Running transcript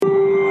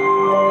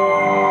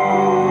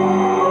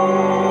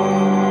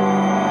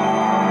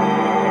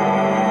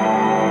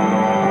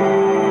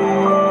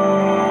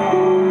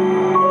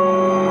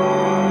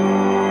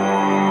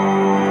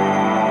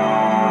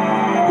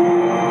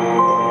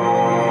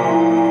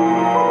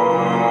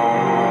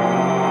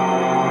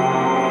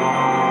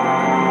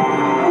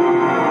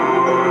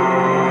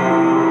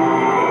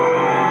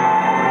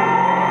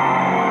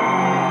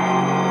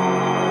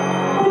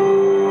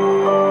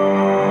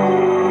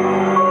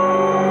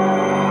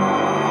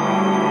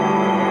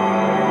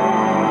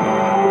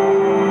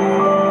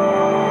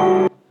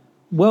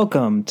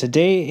Welcome to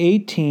day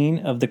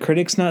 18 of the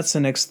Critics Not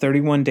Cynics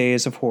 31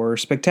 Days of Horror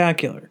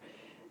Spectacular.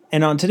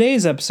 And on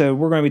today's episode,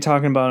 we're going to be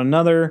talking about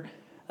another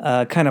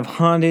kind of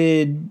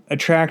haunted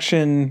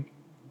attraction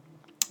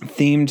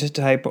themed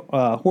type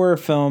horror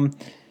film.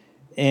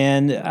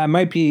 And I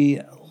might be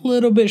a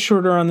little bit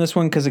shorter on this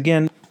one because,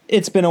 again,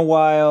 it's been a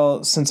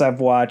while since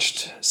I've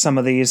watched some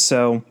of these,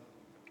 so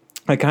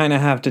I kind of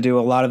have to do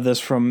a lot of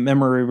this from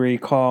memory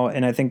recall,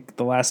 and I think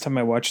the last time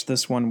I watched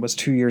this one was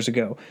 2 years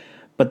ago.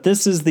 But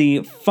this is the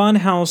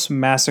Funhouse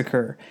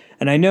Massacre,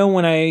 and I know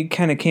when I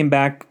kind of came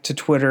back to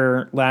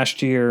Twitter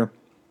last year,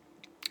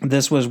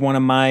 this was one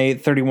of my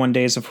 31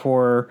 Days of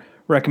Horror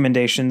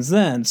recommendations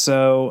then,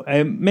 so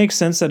it makes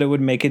sense that it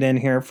would make it in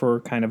here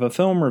for kind of a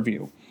film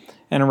review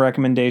and a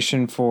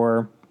recommendation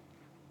for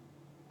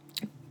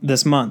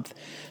this month.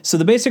 So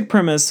the basic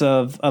premise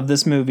of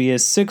this movie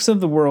is 6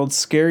 of the world's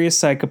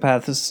scariest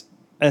psychopaths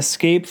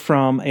escape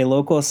from a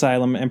local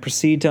asylum and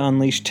proceed to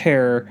unleash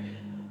terror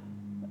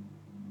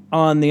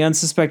on the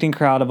unsuspecting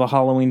crowd of a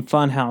Halloween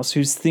funhouse,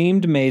 whose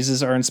themed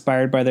mazes are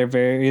inspired by their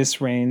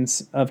various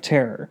reigns of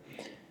terror.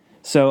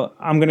 So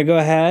I'm going to go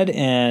ahead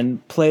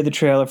and play the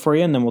trailer for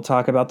you, and then we'll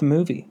talk about the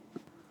movie.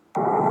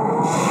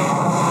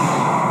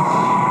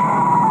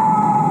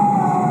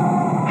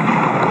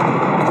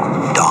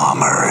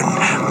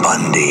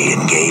 Bundy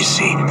and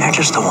Gacy, they're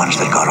just the ones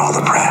that got all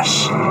the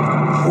press.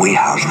 We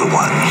house the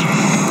ones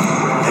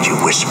that you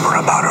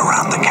whisper about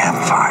around the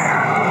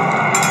campfire.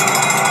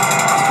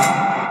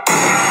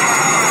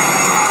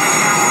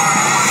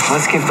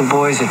 Let's give the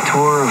boys a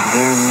tour of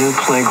their new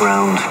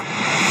playground.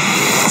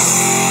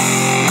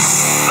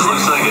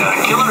 Looks like a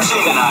killer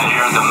scene tonight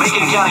here at the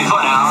Macon County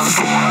Funhouse.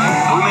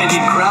 We may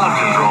need crowd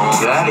control.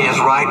 That is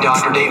right,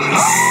 Dr. Dave.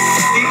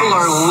 People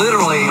are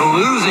literally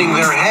losing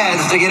their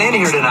heads to get in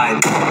here tonight.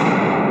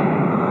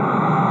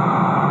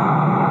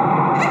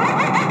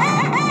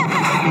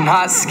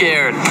 Not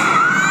scared.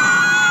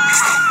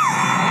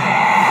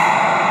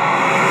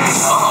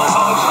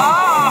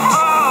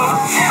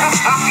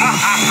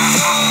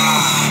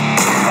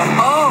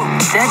 Oh,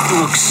 that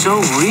looks so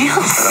real.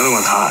 That other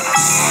one's hot.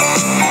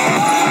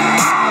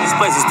 This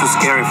place is too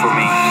scary for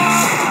me.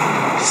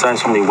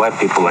 Besides, so many white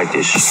people like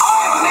this.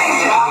 I'm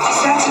amazed at how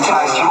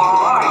desensitized you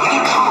all are.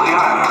 You truly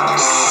are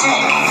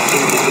sick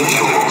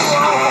individuals.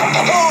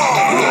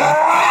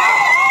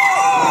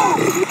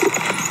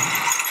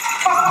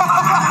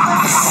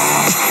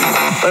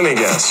 Let me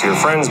guess, your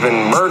friend's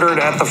been murdered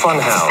at the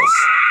funhouse.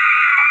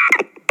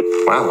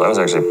 Wow, that was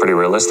actually pretty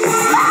realistic. I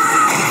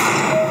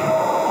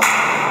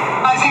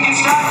think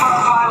it's time for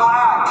our final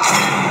act.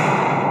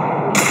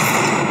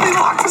 They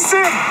locked us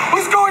in!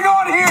 What's going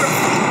on here?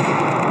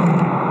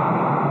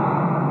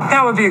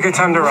 That would be a good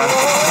time to run.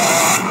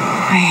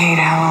 I hate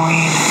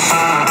Halloween.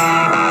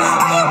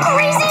 Are you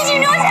crazy? Do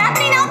you know what's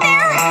happening out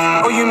there?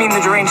 Oh, you mean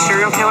the deranged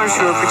serial killers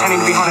who are pretending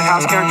to be haunted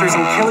house characters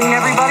and killing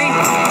everybody?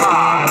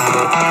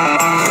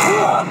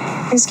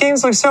 These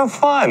games look so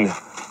fun.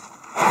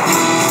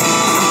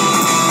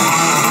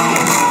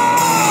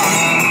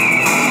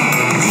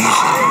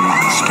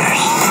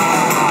 Monsters.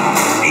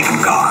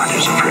 Even God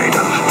is afraid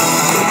of.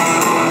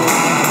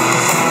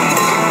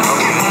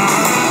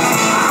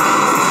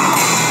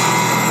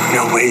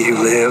 No way you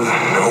live,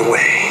 no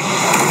way.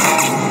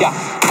 Yeah.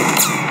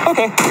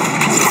 Okay.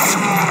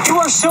 You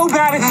are so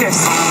bad at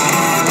this.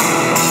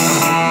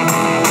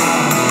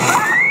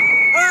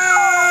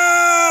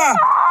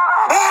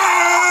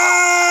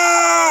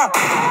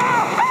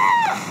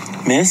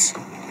 Miss,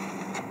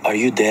 are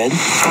you dead?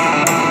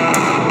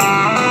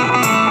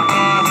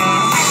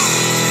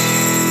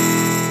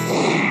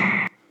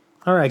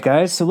 All right,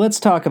 guys, so let's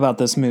talk about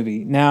this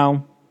movie.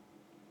 Now,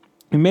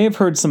 you may have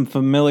heard some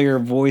familiar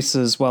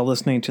voices while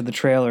listening to the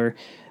trailer,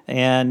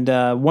 and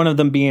one of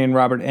them being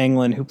Robert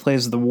Englund, who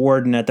plays the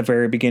warden at the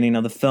very beginning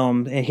of the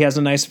film. He has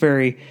a nice,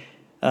 very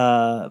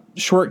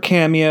short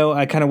cameo.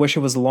 I kind of wish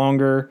it was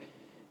longer.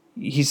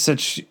 He's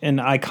such an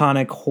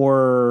iconic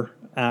horror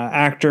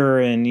actor,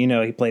 and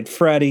he played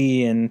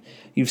Freddy, and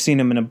you've seen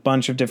him in a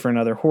bunch of different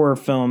other horror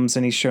films,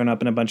 and he's shown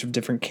up in a bunch of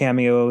different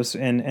cameos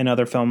and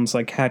other films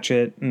like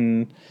Hatchet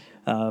and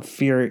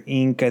Fear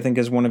Inc. I think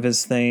is one of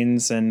his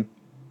things, and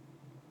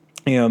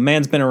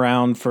man's been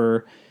around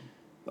for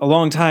a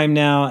long time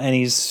now, and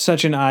he's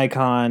such an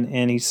icon,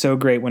 and he's so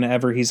great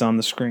whenever he's on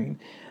the screen.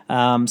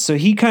 So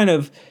he kind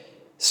of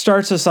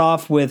starts us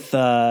off with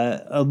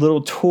a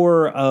little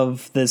tour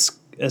of this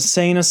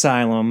insane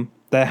asylum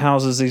that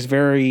houses these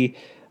very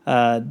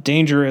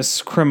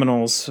dangerous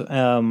criminals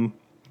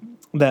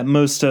that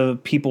most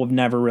of people have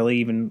never really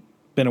even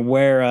been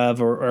aware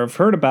of or have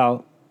heard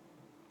about.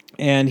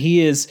 And he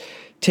is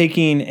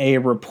taking a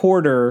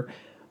reporter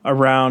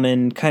around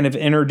and kind of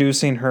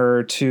introducing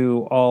her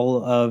to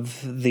all of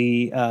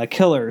the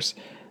killers.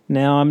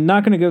 Now, I'm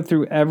not going to go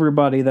through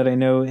everybody that I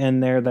know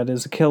in there that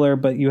is a killer,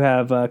 but you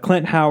have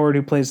Clint Howard,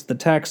 who plays the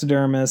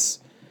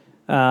taxidermist.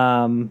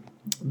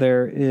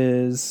 There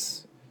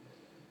is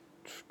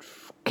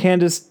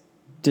Candice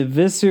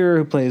DeVisser,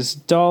 who plays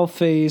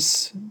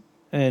Dollface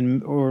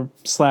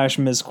 /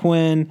 Ms.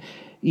 Quinn.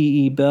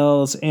 E.E.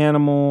 Bell's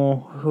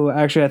Animal, who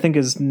actually I think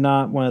is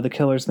not one of the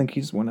killers. I think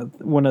he's one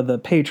of the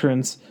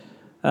patrons.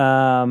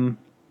 I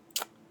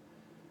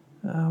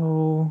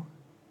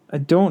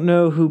don't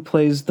know who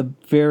plays the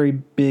very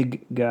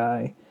big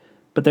guy,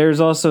 but there's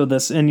also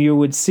this, and you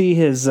would see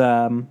his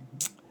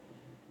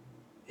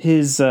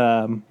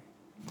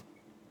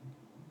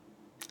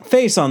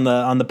face on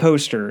the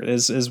poster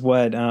is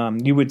what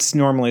you would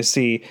normally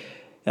see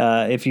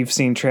if you've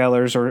seen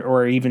trailers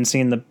or even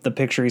seen the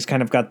picture. He's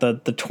kind of got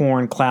the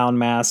torn clown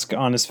mask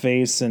on his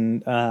face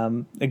and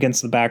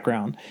against the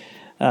background.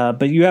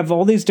 But you have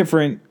all these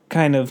different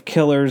kind of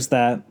killers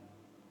that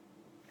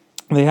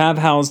they have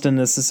housed in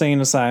this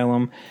insane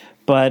asylum.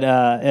 But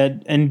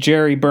and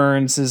Jerry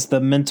Burns is the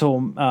mental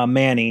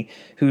Manny,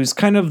 who's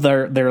kind of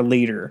their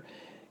leader.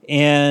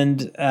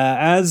 And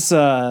as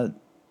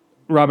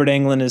Robert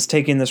Englund is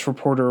taking this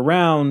reporter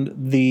around,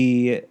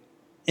 the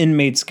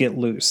inmates get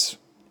loose.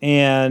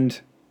 And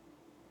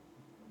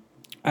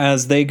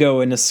as they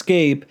go and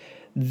escape,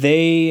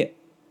 they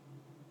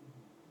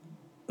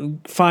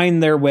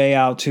find their way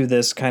out to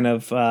this kind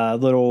of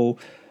little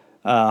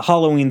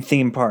Halloween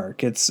theme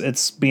park. It's a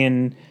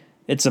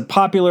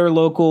popular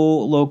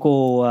local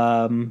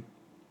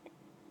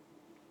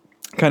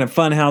kind of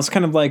fun house,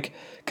 kind of like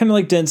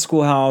Dent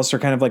Schoolhouse or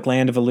kind of like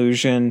Land of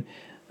Illusion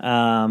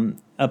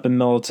up in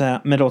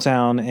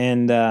Middletown.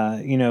 And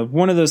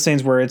one of those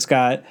things where it's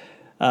got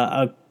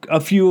a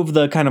few of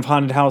the kind of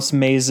haunted house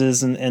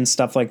mazes and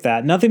stuff like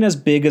that. Nothing as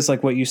big as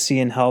like what you see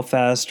in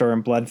Hellfest or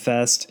in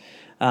Bloodfest.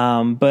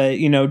 But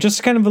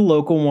just kind of a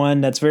local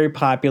one that's very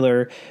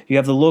popular. You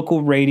have the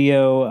local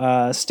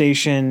radio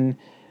station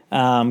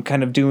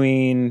kind of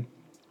doing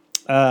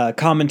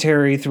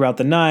commentary throughout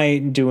the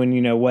night,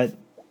 doing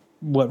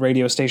what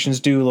radio stations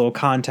do, little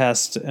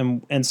contests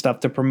and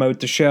stuff to promote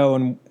the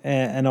show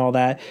and all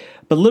that.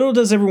 But little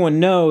does everyone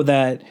know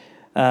that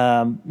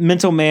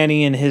Mental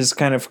Manny and his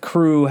kind of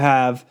crew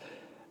have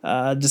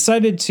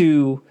decided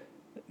to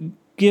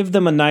give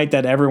them a night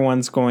that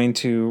everyone's going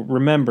to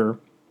remember.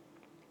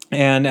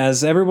 And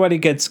as everybody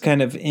gets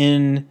kind of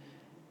in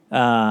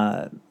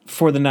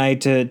for the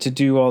night to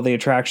do all the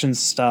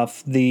attractions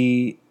stuff,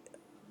 the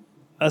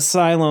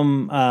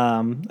asylum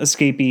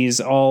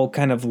escapees all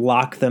kind of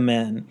lock them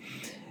in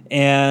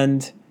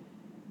and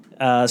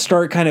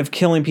start kind of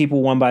killing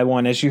people one by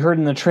one. As you heard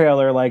in the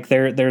trailer, like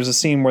there's a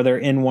scene where they're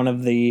in one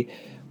of the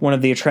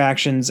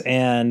attractions,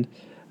 and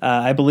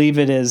I believe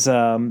it is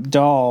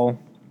Dollface,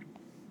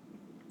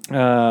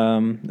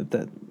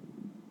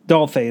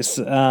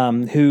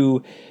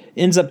 who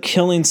ends up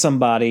killing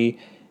somebody,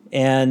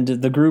 and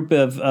the group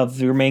of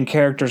your main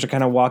characters are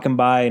kind of walking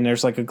by, and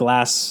there's like a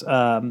glass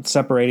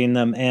separating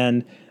them,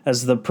 and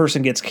as the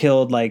person gets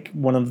killed, like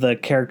one of the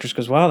characters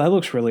goes, "Wow, that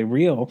looks really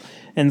real,"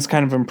 and is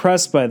kind of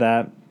impressed by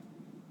that.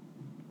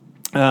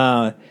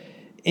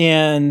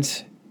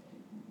 And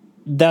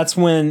that's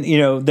when,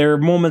 there are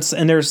moments,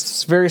 and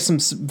there's very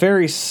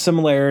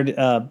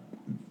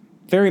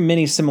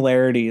many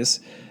similarities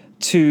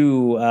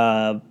to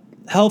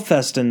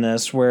Hellfest in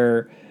this,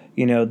 where,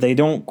 they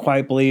don't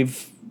quite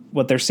believe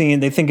what they're seeing.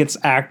 They think it's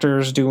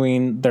actors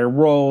doing their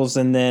roles,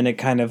 and then it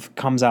kind of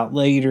comes out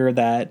later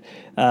that,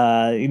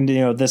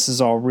 this is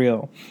all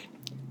real.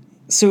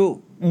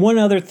 So one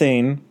other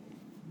thing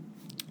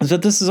is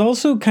that this is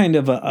also kind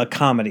of a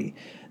comedy.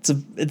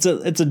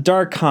 It's a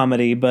dark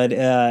comedy, but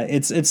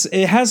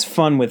it has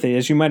fun with it,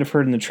 as you might have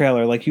heard in the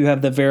trailer. Like, you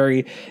have the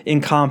very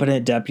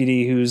incompetent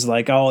deputy who's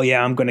like, "Oh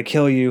yeah, I'm going to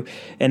kill you,"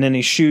 and then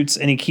he shoots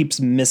and he keeps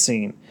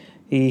missing.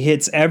 He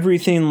hits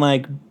everything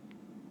like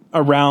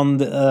around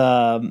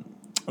the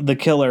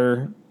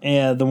killer,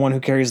 the one who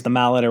carries the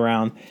mallet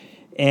around,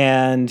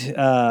 and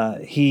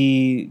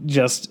he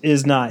just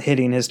is not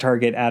hitting his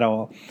target at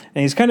all.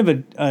 And he's kind of a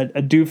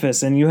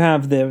doofus. And you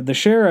have the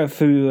sheriff,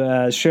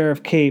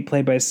 Sheriff Kate,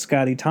 played by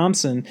Scotty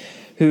Thompson,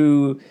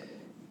 who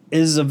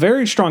is a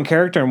very strong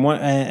character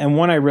and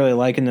one I really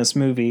like in this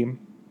movie.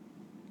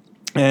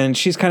 And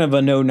she's kind of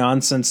a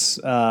no-nonsense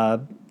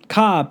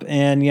cop,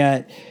 and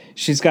yet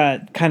she's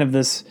got kind of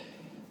this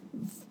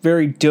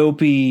very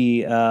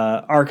dopey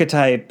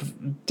archetype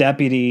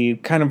deputy,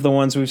 kind of the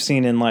ones we've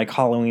seen in like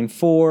Halloween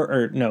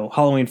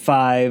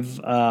 5,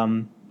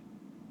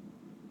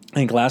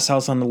 and Glass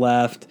House on the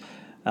Left.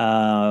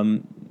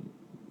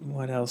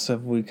 What else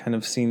have we kind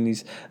of seen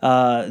these?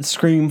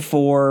 Scream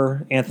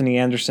 4, Anthony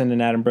Anderson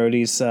and Adam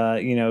Brody's,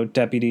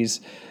 deputies.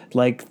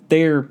 Like,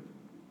 they're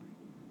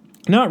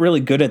not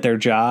really good at their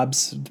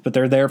jobs, but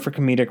they're there for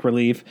comedic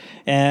relief.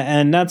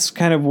 And that's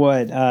kind of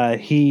what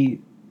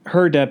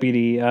her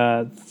deputy,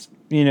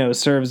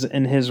 serves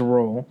in his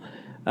role.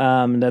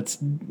 That's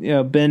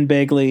Ben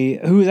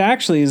Begley, who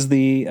actually is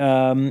the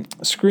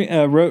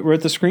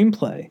wrote the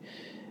screenplay.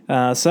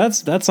 So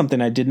that's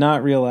something I did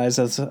not realize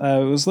as I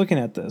was looking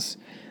at this.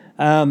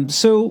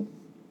 So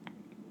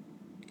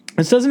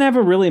this doesn't have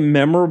a really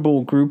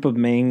memorable group of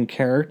main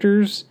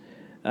characters.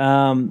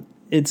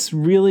 It's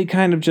really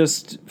kind of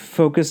just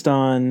focused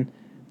on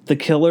the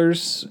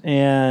killers,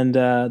 and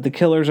the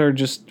killers are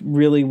just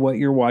really what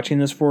you're watching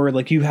this for.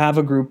 Like, you have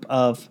a group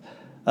of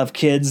of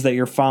kids that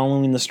you're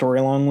following the story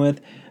along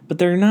with, but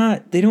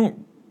they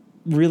don't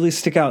really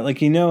stick out.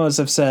 Like, as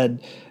I've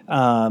said,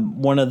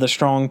 one of the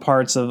strong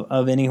parts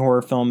of any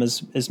horror film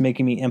is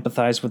making me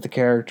empathize with the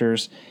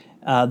characters.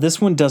 This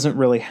one doesn't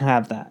really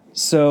have that.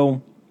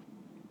 So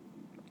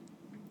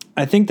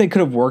I think they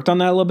could have worked on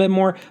that a little bit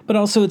more, but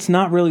also it's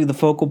not really the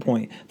focal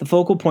point. The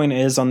focal point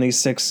is on these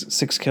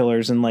six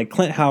killers, and like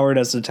Clint Howard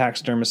as the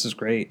taxidermist is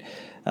great.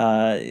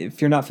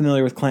 If you're not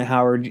familiar with Clint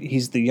Howard,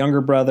 he's the younger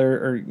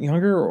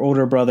or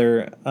older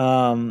brother.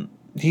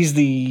 He's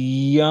the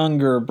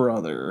younger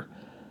brother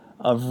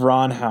of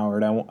Ron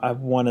Howard. I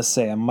want to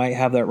say, I might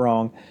have that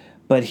wrong,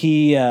 but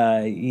he,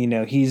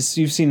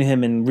 you've seen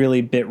him in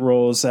really bit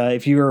roles.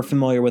 If you are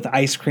familiar with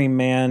Ice Cream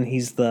Man,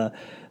 he's the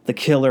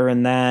killer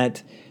in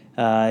that.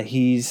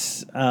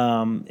 He's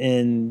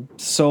in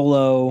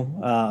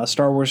Solo, A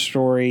Star Wars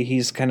Story.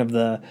 He's kind of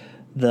the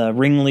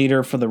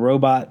ringleader for the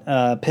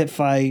robot pit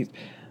fight.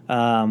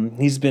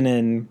 He's been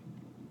in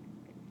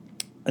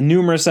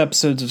numerous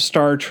episodes of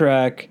Star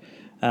Trek.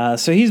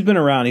 So he's been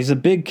around. He's a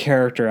big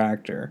character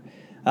actor.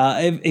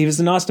 He was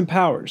in Austin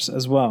Powers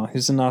as well.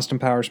 He's in Austin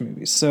Powers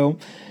movies. So,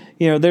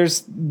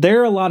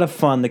 they're a lot of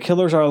fun. The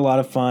killers are a lot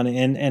of fun.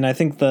 And I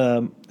think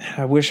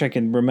I wish I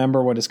could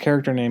remember what his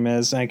character name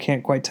is. I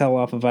can't quite tell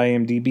off of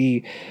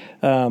IMDb.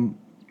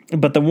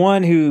 But the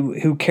one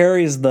who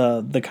carries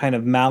the kind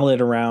of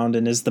mallet around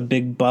and is the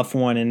big buff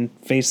one and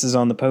faces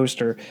on the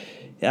poster,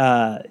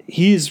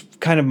 he's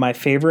kind of my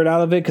favorite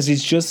out of it because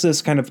he's just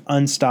this kind of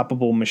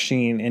unstoppable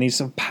machine, and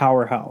he's a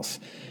powerhouse.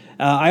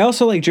 I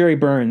also like Jerry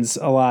Burns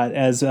a lot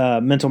as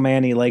Mental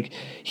Manny. Like,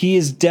 he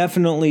is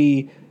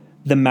definitely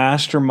the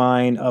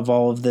mastermind of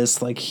all of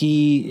this. Like,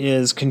 he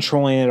is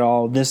controlling it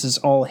all. This is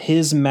all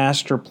his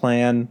master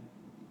plan.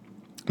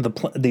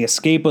 The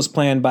escape was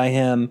planned by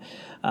him.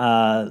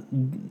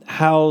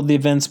 How the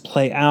events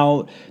play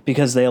out,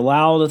 because they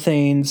allow the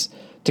things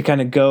to kind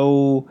of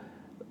go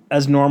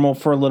as normal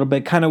for a little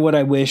bit, kind of what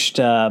I wished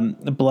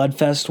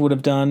Bloodfest would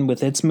have done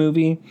with its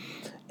movie,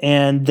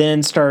 and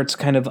then starts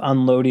kind of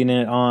unloading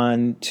it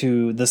on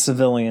to the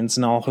civilians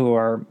and all who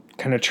are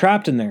kind of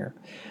trapped in there.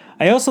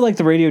 I also like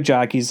the radio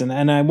jockeys,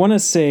 and I want to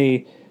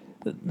say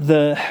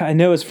I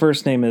know his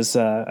first name is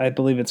I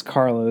believe it's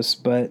Carlos,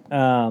 but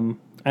and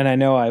I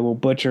know I will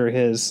butcher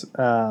his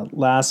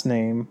last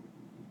name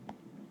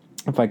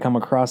if I come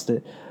across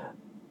it.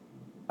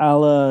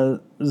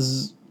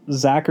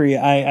 Zachary,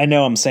 I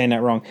know I'm saying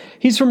that wrong.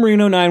 He's from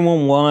Reno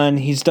 911.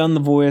 He's done the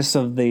voice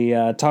of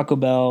the Taco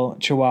Bell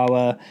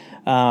Chihuahua.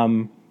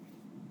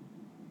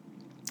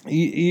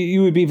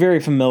 You would be very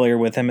familiar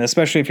with him,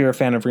 especially if you're a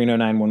fan of Reno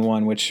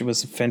 911, which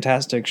was a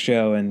fantastic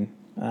show, and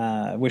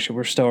I wish it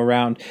were still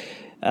around.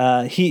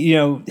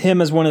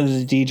 Him as one of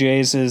the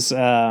DJs is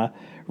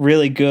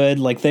really good.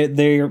 Like,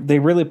 they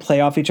really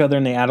play off each other,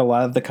 and they add a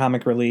lot of the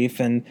comic relief.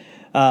 And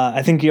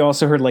I think you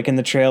also heard, like, in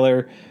the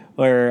trailer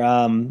where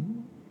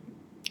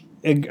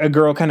a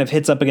girl kind of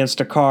hits up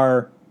against a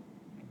car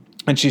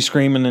and she's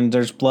screaming and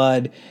there's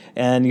blood,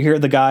 and you hear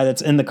the guy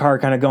that's in the car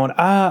kind of going,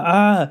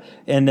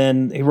 and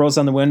then he rolls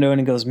down the window and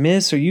he goes,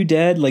 "Miss, are you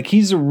dead?" Like,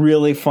 he's a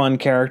really fun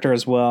character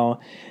as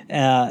well.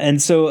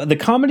 And so the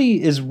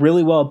comedy is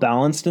really well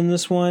balanced in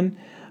this one.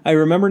 I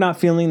remember not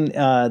feeling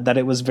that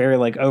it was very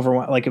like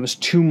like it was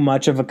too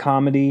much of a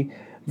comedy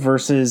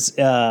versus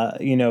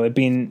it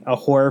being a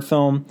horror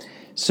film.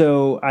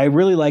 So I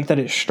really like that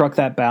it struck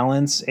that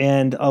balance,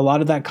 and a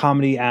lot of that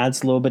comedy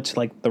adds a little bit to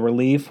like the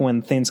relief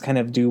when things kind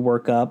of do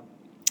work up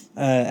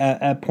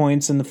at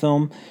points in the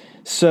film.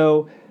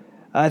 So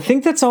I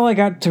think that's all I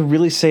got to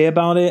really say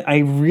about it. I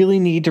really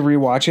need to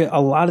rewatch it.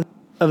 A lot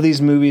of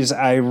these movies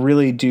I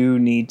really do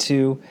need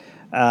to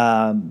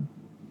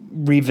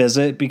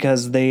revisit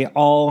because they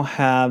all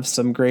have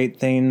some great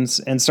things.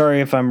 And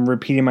sorry if I'm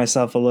repeating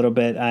myself a little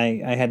bit.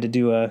 I had to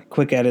do a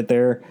quick edit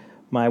there.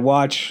 My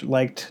watch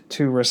liked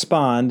to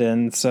respond,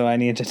 and so I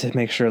needed to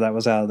make sure that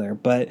was out of there.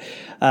 But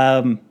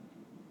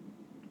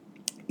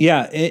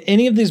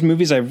any of these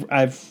movies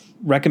I've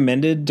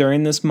recommended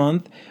during this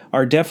month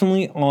are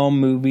definitely all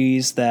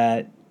movies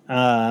that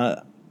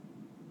are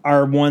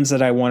ones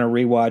that I want to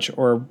rewatch,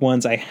 or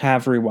ones I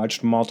have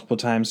rewatched multiple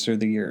times through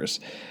the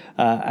years.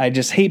 I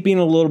just hate being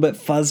a little bit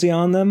fuzzy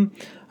on them.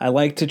 I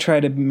like to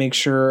try to make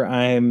sure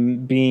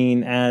I'm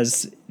being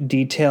as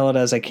detailed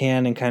as I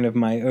can in kind of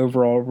my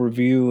overall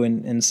review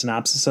and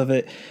synopsis of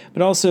it.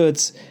 But also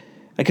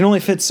I can only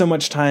fit so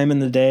much time in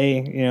the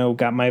day.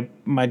 Got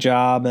my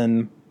job,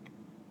 and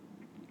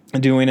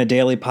doing a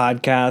daily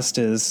podcast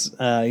is,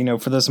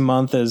 for this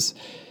month is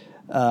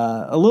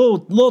a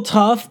little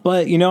tough,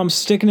 but I'm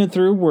sticking it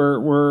through.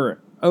 We're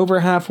over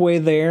halfway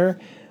there.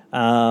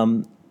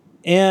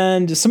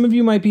 And some of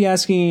you might be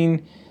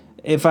asking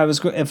if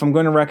I'm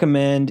going to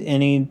recommend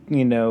any,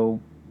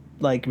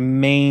 like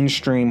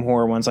mainstream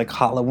horror ones like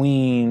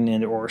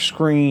Halloween or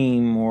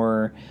Scream,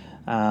 or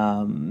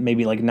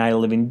maybe like Night of the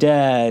Living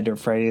Dead or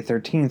Friday the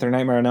 13th or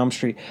Nightmare on Elm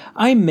Street.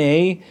 I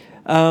may,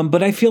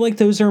 but I feel like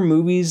those are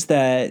movies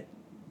that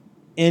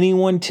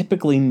anyone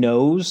typically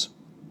knows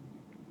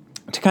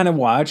to kind of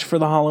watch for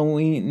the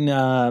Halloween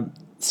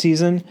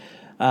season.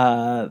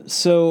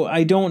 So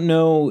I don't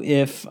know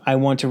if I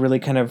want to really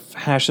kind of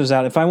hash those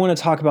out. If I want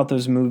to talk about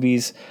those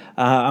movies,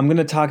 I'm going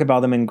to talk about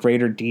them in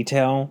greater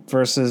detail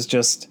versus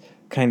just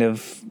kind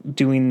of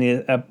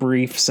doing a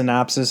brief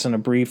synopsis and a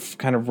brief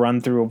kind of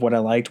run through of what I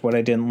liked, what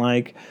I didn't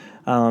like.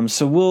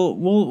 So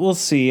we'll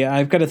see.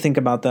 I've got to think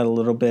about that a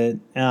little bit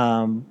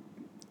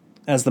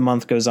as the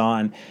month goes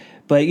on.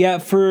 But yeah,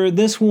 for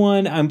this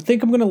one, I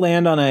think I'm going to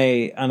land on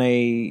a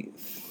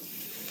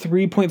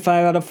 3.5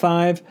 out of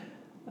 5.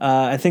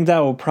 I think that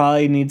will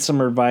probably need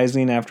some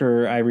revising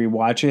after I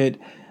rewatch it.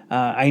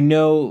 I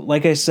know,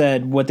 like I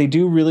said, what they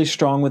do really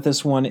strong with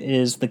this one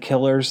is the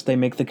killers. They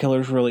make the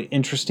killers really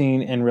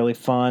interesting and really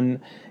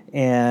fun,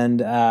 and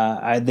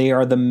they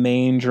are the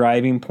main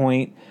driving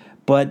point.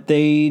 But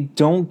they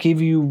don't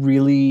give you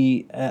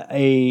really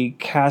a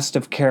cast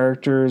of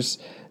characters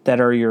that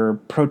are your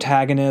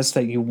protagonists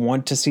that you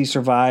want to see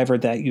survive or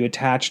that you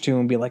attach to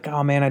and be like,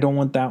 oh man, I don't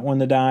want that one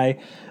to die.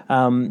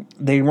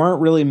 They weren't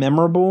really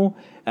memorable.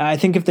 I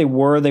think if they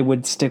were, they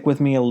would stick with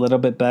me a little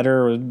bit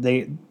better. Or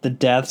the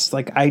deaths,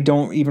 like I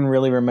don't even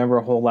really remember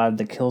a whole lot of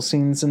the kill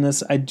scenes in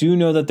this. I do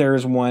know that there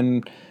is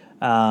one,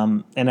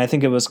 and I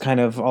think it was kind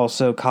of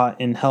also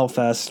caught in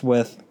Hellfest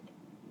with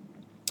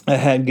a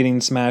head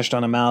getting smashed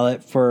on a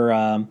mallet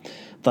for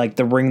like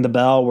the ring the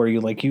bell, where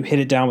you hit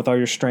it down with all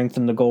your strength,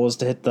 and the goal is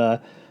to hit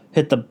the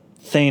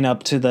thing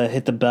up to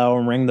hit the bell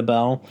and ring the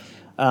bell.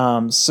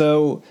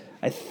 So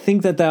I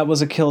think that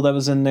was a kill that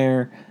was in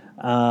there.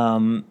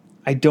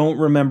 I don't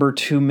remember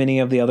too many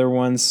of the other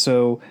ones,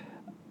 so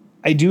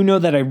I do know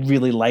that I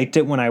really liked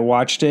it when I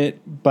watched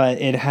it,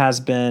 but it has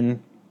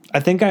been, I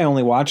think I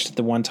only watched it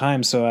the one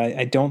time, so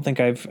I don't think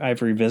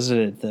I've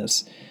revisited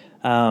this.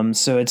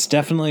 So it's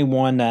definitely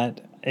one that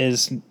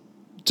is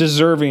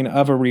deserving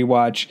of a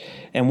rewatch,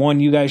 and one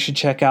you guys should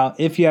check out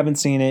if you haven't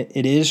seen it.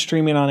 It is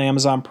streaming on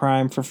Amazon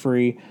Prime for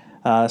free,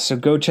 so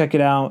go check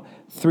it out.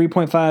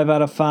 3.5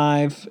 out of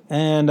 5,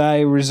 and I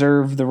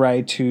reserve the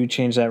right to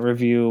change that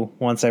review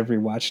once I've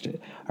rewatched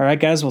it. All right,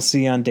 guys, we'll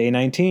see you on day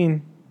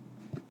 19.